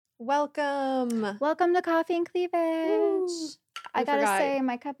Welcome. Welcome to Coffee and Cleavage. Woo. I gotta forgot. say,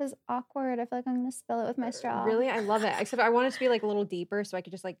 my cup is awkward. I feel like I'm gonna spill it with my straw. Really? I love it. Except I want it to be like a little deeper so I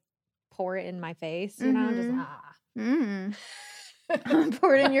could just like pour it in my face, you know? Just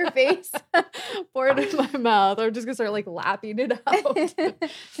Pour it in your face. pour it in my mouth. I'm just gonna start like lapping it out.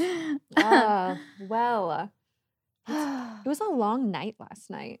 Well, it was a long night last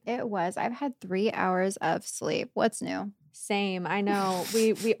night. It was. I've had 3 hours of sleep. What's new? Same. I know.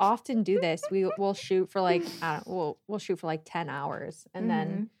 We often do this. We'll shoot for like we'll shoot for like 10 hours and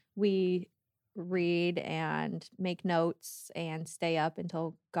then we read and make notes and stay up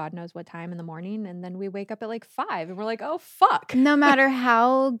until God knows what time in the morning, and then we wake up at like 5 and we're like, oh fuck. No matter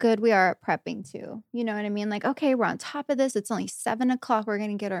how good we are at prepping too. You know what I mean? Like, okay, we're on top of this. It's only 7 o'clock. We're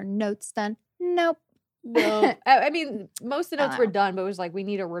gonna get our notes done. Nope. No. I mean, most of the notes were done, but it was like we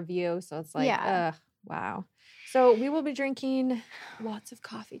need a review. So it's like, wow. So we will be drinking lots of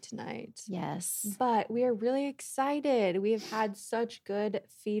coffee tonight. Yes. But we are really excited. We have had such good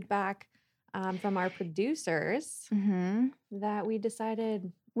feedback from our producers that we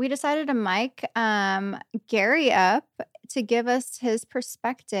decided to mic Gary up to give us his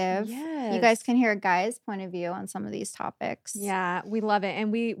perspective. Yes. You guys can hear a guy's point of view on some of these topics. Yeah, we love it.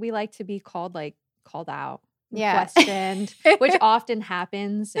 And we like to be called out. Yeah. Questioned, which often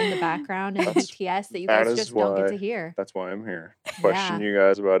happens in the background in BTS that you guys just don't get to hear. That's why I'm here. Question you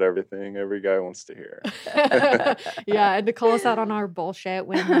guys about everything every guy wants to hear. Yeah, and to call us out on our bullshit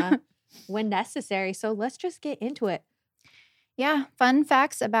when necessary. So let's just get into it. Yeah, fun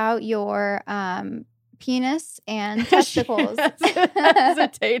facts about your penis and testicles.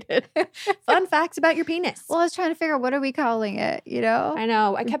 Hesitated. Fun facts about your penis. Well, I was trying to figure out what are we calling it, you know? I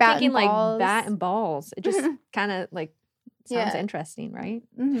know. I kept Bat thinking and like balls. bat and balls. It just kind of like sounds interesting, right?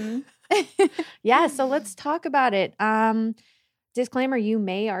 Yeah, so let's talk about it. Disclaimer, you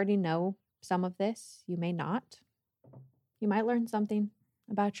may already know some of this. You may not. You might learn something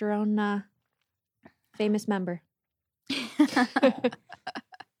about your own famous member.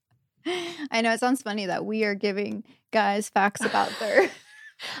 I know it sounds funny that we are giving guys facts about their.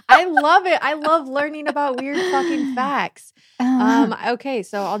 I love it. I love learning about weird fucking facts. Okay,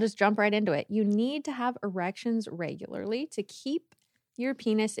 so I'll just jump right into it. You need to have erections regularly to keep your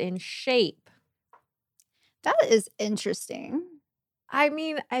penis in shape. That is interesting. I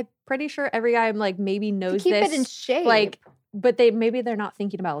mean, I'm pretty sure every guy like maybe knows to keep this. it in shape. Like, but they're not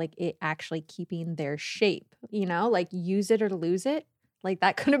thinking about like it actually keeping their shape, you know, like use it or lose it. Like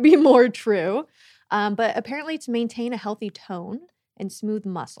that couldn't be more true. But apparently to maintain a healthy tone and smooth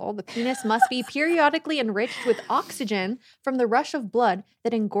muscle, the penis must be periodically enriched with oxygen from the rush of blood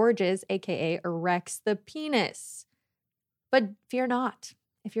that engorges, aka erects the penis. But fear not.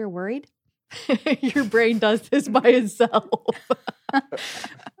 If you're worried, your brain does this by itself.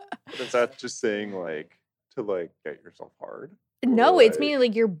 Is that just saying like to like get yourself hard? No, Or, it's meaning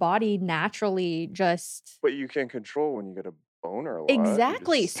like your body naturally just. But you can't control when you get a boner a lot.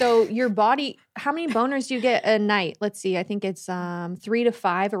 Exactly. So your body, how many boners do you get a night? Let's see. I think it's 3 to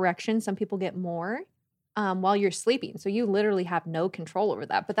 5 erections. Some people get more while you're sleeping. So you literally have no control over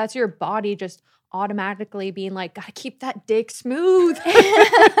that. But that's your body just automatically being like, gotta keep that dick smooth.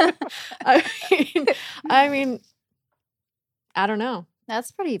 I mean, I don't know.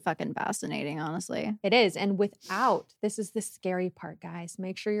 That's pretty fucking fascinating, honestly. It is. And this is the scary part, guys.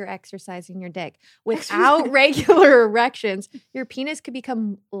 Make sure you're exercising your dick. Without regular erections, your penis could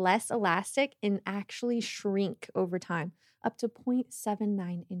become less elastic and actually shrink over time, up to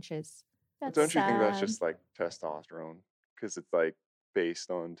 0.79 inches. That's Don't you think that's sad. just like testosterone? Because it's like based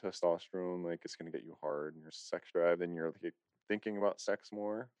on testosterone, like it's going to get you hard and your sex drive, then you're like thinking about sex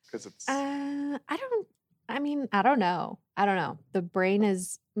more? Because it's. I don't know. The brain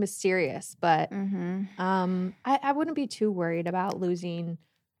is mysterious, but I wouldn't be too worried about losing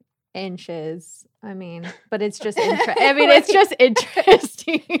inches. I mean, but it's just it's just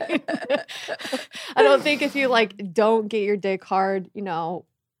interesting. I don't think if you like don't get your dick hard, you know,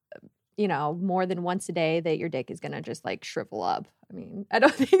 more than once a day that your dick is going to just like shrivel up. I mean, I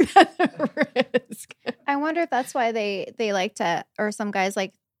don't think that's a risk. I wonder if that's why they like to, or some guys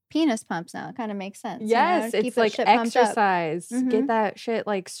like penis pumps now. It kind of makes sense. Yes, Keep it's that like shit pumped up. exercise. Get that shit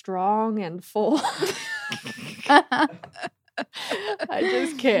like strong and full. I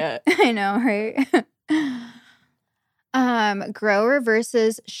just can't. I know, right? Grower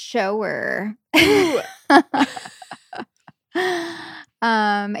versus shower.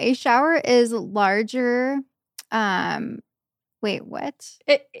 A shower is larger. Wait, what?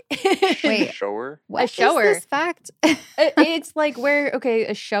 Wait. Shower? What A shower. is this fact? It's like where, okay,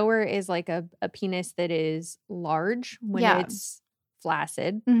 a shower is like a penis that is large when it's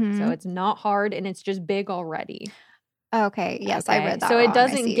flaccid. Mhm. So it's not hard and it's just big already. Okay. Yes, I Okay? read that. So wrong. it I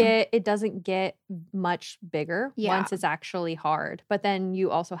doesn't see. get much bigger Yeah. once it's actually hard. But then you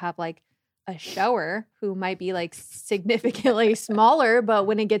also have like a shower who might be like significantly smaller, but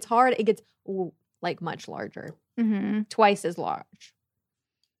when it gets hard, it gets like much larger, Mhm. twice as large.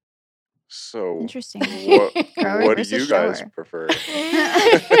 So Interesting. Grower what do versus you guys shower. prefer?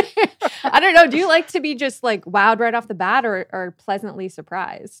 I don't know. Do you like to be just like wowed right off the bat or pleasantly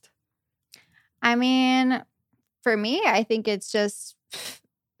surprised? I mean, for me, I think it's just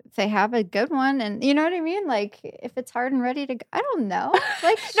if they have a good one, and you know what I mean. Like if it's hard and ready to go, I don't know.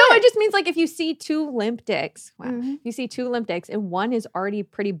 Like No, it shit. just means like if you see two limp dicks, wow, Mhm. you see two limp dicks and one is already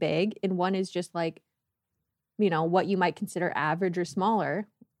pretty big and one is just like, you know, what you might consider average or smaller.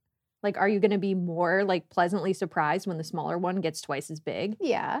 Like, are you going to be more like pleasantly surprised when the smaller one gets twice as big?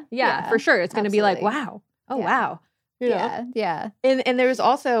 Yeah. Yeah, for sure. It's going to be like, absolutely. wow. Oh, Yeah. wow. You know? Yeah. Yeah. And there was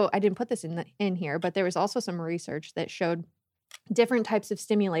also, I didn't put this in here, but there was also some research that showed different types of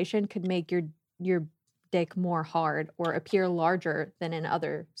stimulation could make your dick more hard or appear larger than in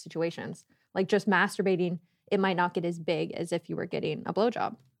other situations. Like just masturbating, it might not get as big as if you were getting a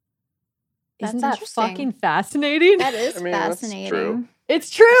blowjob. Isn't That's that interesting. fucking fascinating? That is I mean, that's fascinating. true. It's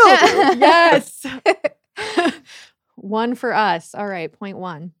true. Yes. One for us. All right, point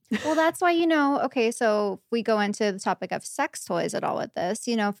one. Well, that's why, okay, so if we go into the topic of sex toys at all with this,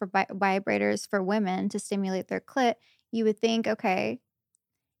 for vibrators for women to stimulate their clit, you would think, okay,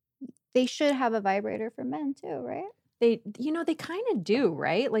 they should have a vibrator for men too, right? They kind of do,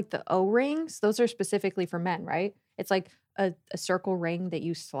 right? Like the O-rings, those are specifically for men, right? It's like a circle ring that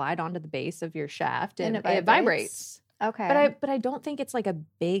you slide onto the base of your shaft and it vibrates. Okay. But I don't think it's like a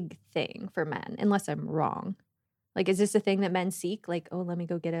big thing for men, unless I'm wrong. Like, is this a thing that men seek? Like, oh, let me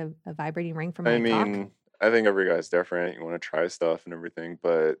go get a vibrating ring for my I cock? mean, I think every guy's different. You want to try stuff and everything,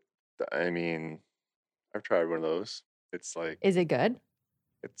 but I mean, I've tried one of those. It's like Is it good?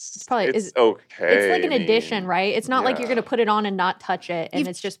 it's probably- it's is- okay. It's like an I addition, mean, right? It's not like you're yeah. going to put it on and not touch it and You've-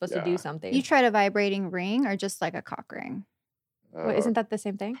 it's just supposed to Yeah. do something. You tried a vibrating ring or just like a cock ring? Well, isn't that the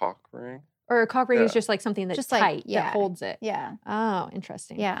same thing? cock ring? Or a cock ring is Yeah. just like something that's Just like- tight yeah. that holds it. Yeah. Oh,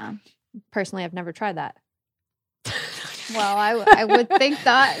 interesting. Yeah. Personally, I've never tried that. Well, I would think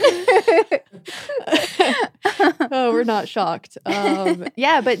that. Oh, we're not shocked.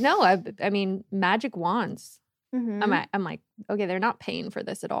 Yeah, but no, I mean, magic wands. Mhm. I'm like, okay, they're not paying for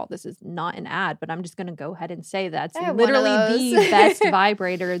this at all. This is not an ad, but I'm just going to go ahead and say that's I have one of literally the those. best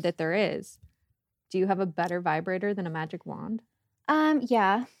vibrator that there is. Do you have a better vibrator than a magic wand?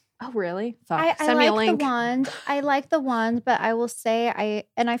 Yeah. Oh, really? Fuck. I Send me a like link. the wand. I like the wand, but I will say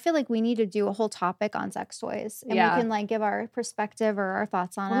I feel like we need to do a whole topic on sex toys, and Yeah. we can like give our perspective or our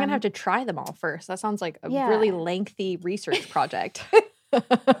thoughts on I'm going to them. have to try them all first. That sounds like a Yeah. really lengthy research project.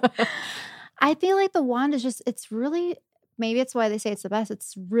 I feel like the wand is just maybe it's why they say it's the best.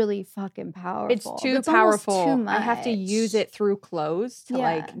 It's really fucking powerful. It's too It's almost powerful. too I have to use much. it through clothes to Yeah.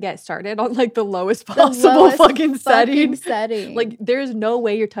 like get started on like the lowest The possible lowest fucking setting. setting. Like there's no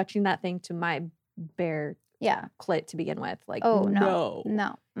way you're touching that thing to my bare yeah. clit to begin with. Like Oh no.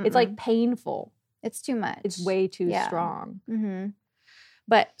 no. It's like painful. it's too much. It's way too Yeah. strong. Mm-hmm.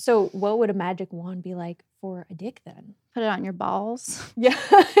 But so what would a magic wand be like for a dick then? Put it on your balls. Yeah.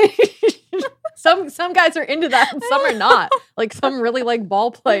 Some guys are into that and some are not. Like some really like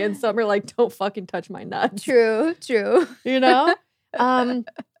ball play and some are like, don't fucking touch my nuts. True. You know?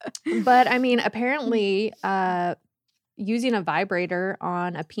 But I mean, apparently, using a vibrator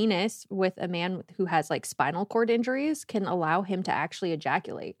on a penis with a man who has like spinal cord injuries can allow him to actually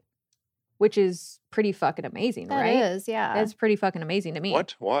ejaculate, which is pretty fucking amazing, That right? is, yeah. That's pretty fucking amazing to me.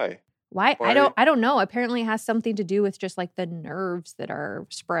 What? Why? Why? Why? I don't know. Apparently it has something to do with just like the nerves that are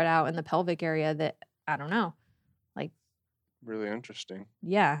spread out in the pelvic area that I don't know. Really interesting.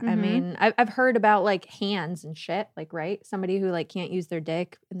 Yeah. I Mhm. mean, I've heard about like hands and shit, like, right? Somebody who like can't use their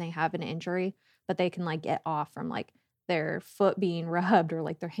dick and they have an injury, but they can like get off from like their foot being rubbed or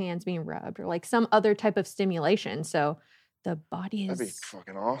like their hands being rubbed or like some other type of stimulation. So the body That'd be is.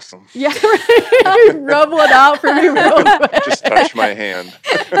 fucking awesome. Yeah. Right. Rub one out for me real quick. Just touch my hand.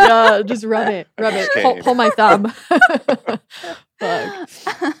 Yeah. Just rub it. Rub I it. just Pull, came. pull my thumb. Fuck.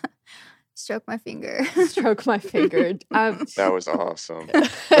 Stroke my finger. Stroke my finger. That was awesome.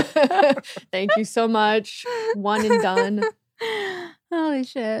 Thank you so much. One and done. Holy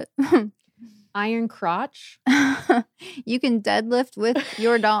shit. Iron crotch. You can deadlift with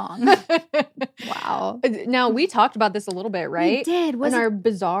your dong. Wow. Now we talked about this a little bit, right? We did. Was In it? our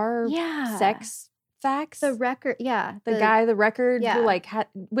bizarre Yeah. sex facts? The record, yeah. The guy, the record, yeah. who like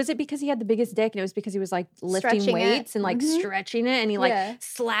was it because he had the biggest dick and it was because he was like lifting Stretching weights it. and like Mhm. stretching it and he like Yeah.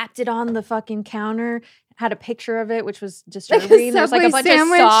 slapped it on the fucking counter, had a picture of it, which was Like a disturbing. There's like a Subway bunch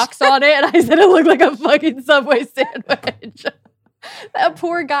sandwich. of socks on it, and I said it looked like a fucking Subway sandwich. That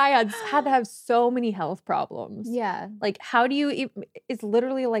poor guy had to have so many health problems. Yeah. Like, how do you? It's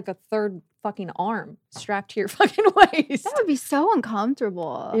literally like a third fucking arm strapped to your fucking waist. That would be so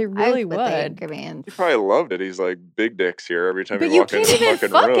uncomfortable. It really would. Think. I mean, He probably loved it. He's like, big dicks here every time But you you walk in can't the even fucking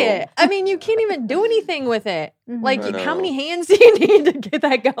fuck room. it. I mean, you can't even do anything with it. Mhm. Like, I how many know. hands do you need to get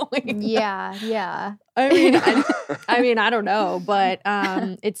that going? yeah, yeah. I mean, I don't know, but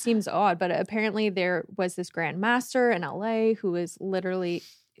it seems odd. But apparently, there was this grandmaster in LA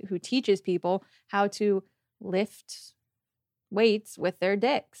who teaches people how to lift weights with their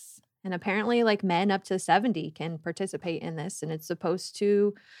dicks. And apparently, like men up to 70 can participate in this, and it's supposed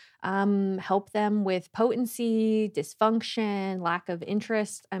to help them with potency, dysfunction, lack of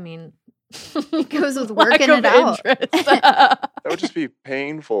interest. I mean, It goes with lack working of it out. interest. That would just be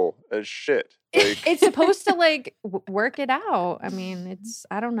painful as shit. Like, It's supposed to like work it out. I mean,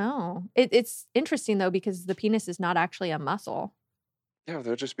 I don't know. It's interesting though because the penis is not actually a muscle. yeah, that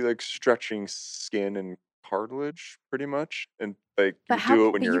would just be like stretching skin and cartilage, pretty much. And like But you how- do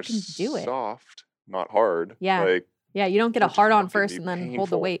it when but you you're can do it. soft, not hard. Yeah. Like, Yeah, you don't get a Which hard on would first be and then hold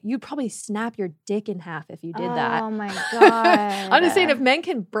the painful. weight. You'd probably snap your dick in half if you did that. Oh my god. I'm just saying, if men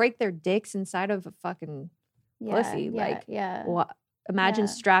can break their dicks inside of a fucking yeah, pussy, yeah, like, yeah. imagine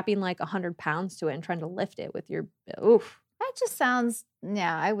Yeah. strapping like 100 pounds to it and trying to lift it with your oof. That just sounds.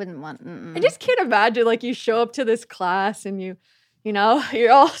 Yeah, I wouldn't want. Mm-mm. I just can't imagine like you show up to this class and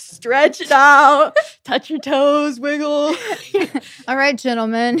you're all stretched out, touch your toes, wiggle. All right,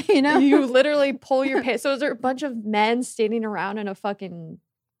 gentlemen. You know. You literally pull your pants. So is there a bunch of men standing around in a fucking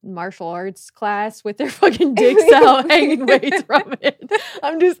martial arts class with their fucking dicks out, hanging weights from it?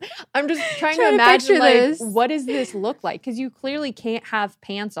 I'm just trying to Trying to imagine picture like this. what does this look like? Because you clearly can't have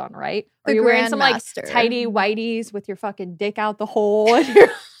pants on, right? Or The you're wearing some like Grandmaster. tighty whities with your fucking dick out the hole and your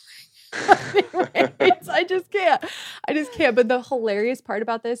weights. I just can't. But the hilarious part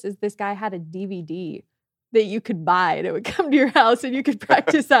about this is this guy had a DVD that you could buy and it would come to your house and you could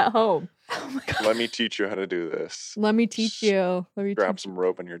practice at home. Oh my god. let me teach you how to do this. Let me teach you. Let me Grab teach some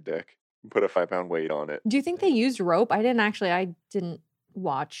rope on your dick and put a 5-pound weight on it. Do you think they used rope? I didn't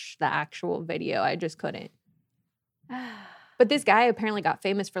watch the actual video. I just couldn't. But this guy apparently got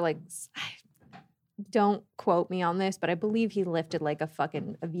famous for like, don't quote me on this, but I believe he lifted like a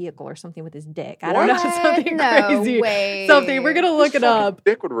vehicle or something with his dick. I don't know, What? something No crazy. way. Something. We're gonna look His it fucking up.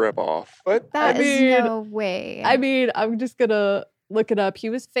 Dick would rip off. But That is mean- no way. I mean, I'm just gonna look it up. He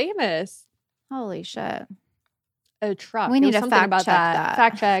was famous. Holy shit. A truck. We It need was to something fact about check that. that.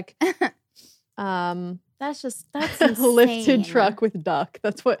 Fact check. That's insane. Lifted truck with duck.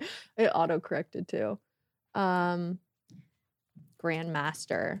 That's what it auto corrected to.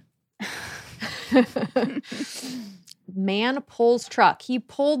 Grandmaster. Man pulls truck. He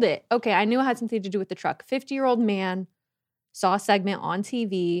pulled it. Okay, I knew it had something to do with the truck. 50-year-old man saw a segment on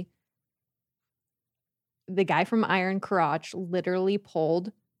TV. The guy from Iron Crotch literally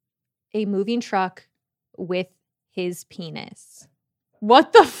pulled a moving truck with his penis.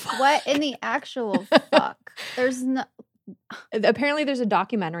 What the fuck? What in the actual fuck? There's no. Apparently, there's a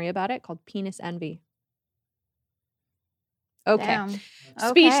documentary about it called Penis Envy. Okay. Damn. Okay.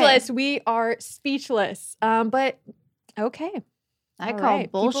 Speechless. We are speechless. But okay. I All call right.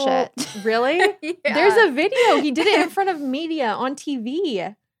 People- bullshit. Really? Yeah. There's a video. He did it in front of media on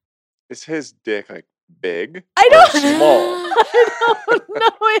TV. is his dick like big? I or don't small. I don't know.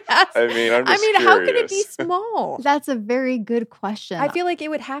 It has, I mean, I'm just how could it be curious. small? That's a very good question. I feel like it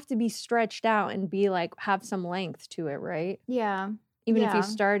would have to be stretched out and be like have some length to it, right? Yeah. Even if Yeah. you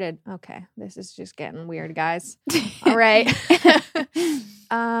started, okay, this is just getting weird, guys. All right.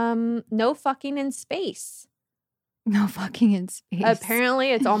 No fucking in space. No fucking in space.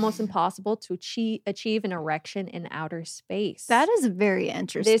 Apparently, it's almost impossible to achieve an erection in outer space. That is very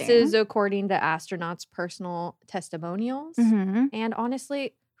interesting. This is according to astronauts' personal testimonials. Mhm. And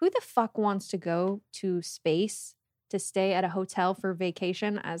honestly, who the fuck wants to go to space to stay at a hotel for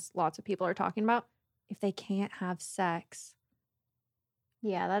vacation, as lots of people are talking about, if they can't have sex?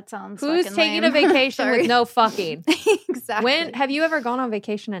 Yeah, that sounds. Who's fucking taking a lame. vacation Sorry. with no fucking? Exactly. When have you ever gone on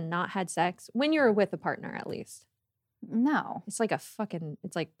vacation and not had sex? When you're with a partner, at least. No. It's like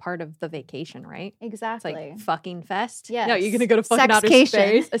it's like part of the vacation, right? It's Exactly. like fucking fest. No, Yes. you're gonna go to fucking outer Sexcation.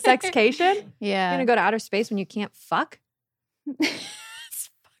 space. A sexcation? You're yeah. gonna go to outer space when you can't fuck? It's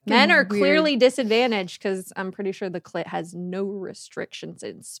Men fucking are weird. clearly disadvantaged because I'm pretty sure the clit has no restrictions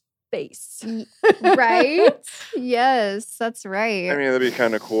in space. Right? Yes, that's right. I mean, that'd be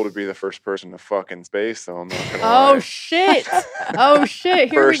kind of cool to be the first person to fuck in space, though. I'm not gonna Oh lie. shit! Oh shit!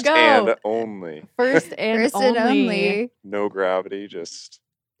 Here First we go. and only. First and First only. and only. No gravity, just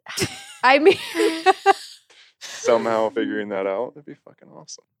I mean, somehow figuring that out. That'd be fucking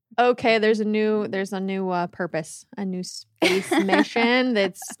awesome. okay. There's a new purpose, a new space mission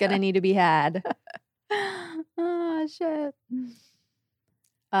that's gonna need to be had. Oh shit.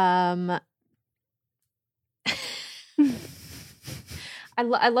 I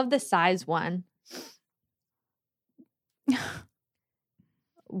love the size one.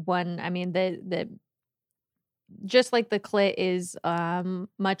 I mean the just like the clit is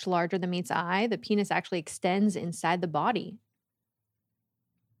much larger than meets the eye, the penis actually extends inside the body.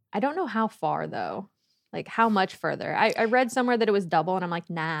 I don't know how far though. Like how much further? I read somewhere that it was double, and I'm like,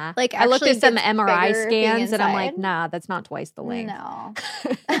 nah. Like, I looked actually at some gets MRI bigger being scans, and I'm like, inside? nah, that's not twice the length. No.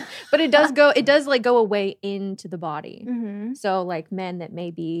 But it does like go away into the body. Mm-hmm. So like men that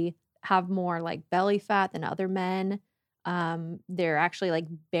maybe have more like belly fat than other men, they're actually like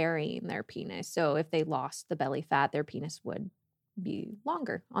burying their penis. So if they lost the belly fat, their penis would be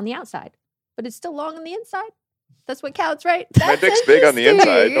longer on the outside, but it's still long on the inside. That's what counts, right? My dick's big on the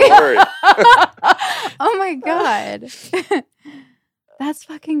inside. interesting. Don't worry. Oh my God. That's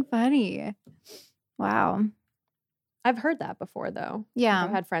fucking funny. Wow. I've heard that before though. Yeah. I've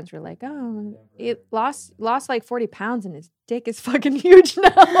had friends who were like, oh, it lost like 40 pounds and his dick is fucking huge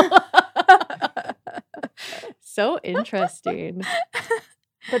now. So interesting.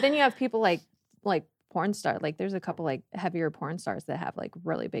 But then you have people like porn star, like there's a couple like heavier porn stars that have like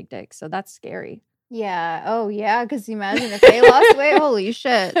really big dicks. So that's scary. Yeah. Oh, yeah. Because imagine if they lost weight. Holy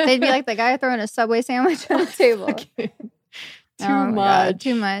shit. They'd be like the guy throwing a Subway sandwich on the table. Too Oh my God, much.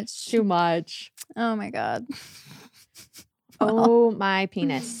 Too much. Too much. Oh my God. Oh, my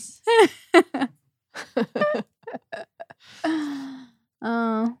penis.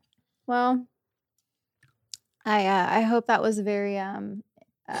 Oh, well, I hope that was very I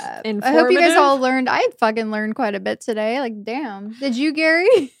hope you guys Informative? all learned. I fucking learned quite a bit today. Like, damn. Did you,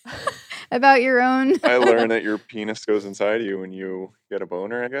 Gary? About your own? I learned that your penis goes inside you when you get a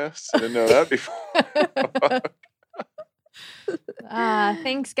boner, I guess. I didn't know that before.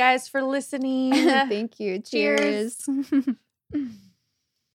 Thanks, guys, for listening. Thank you. Cheers. Cheers.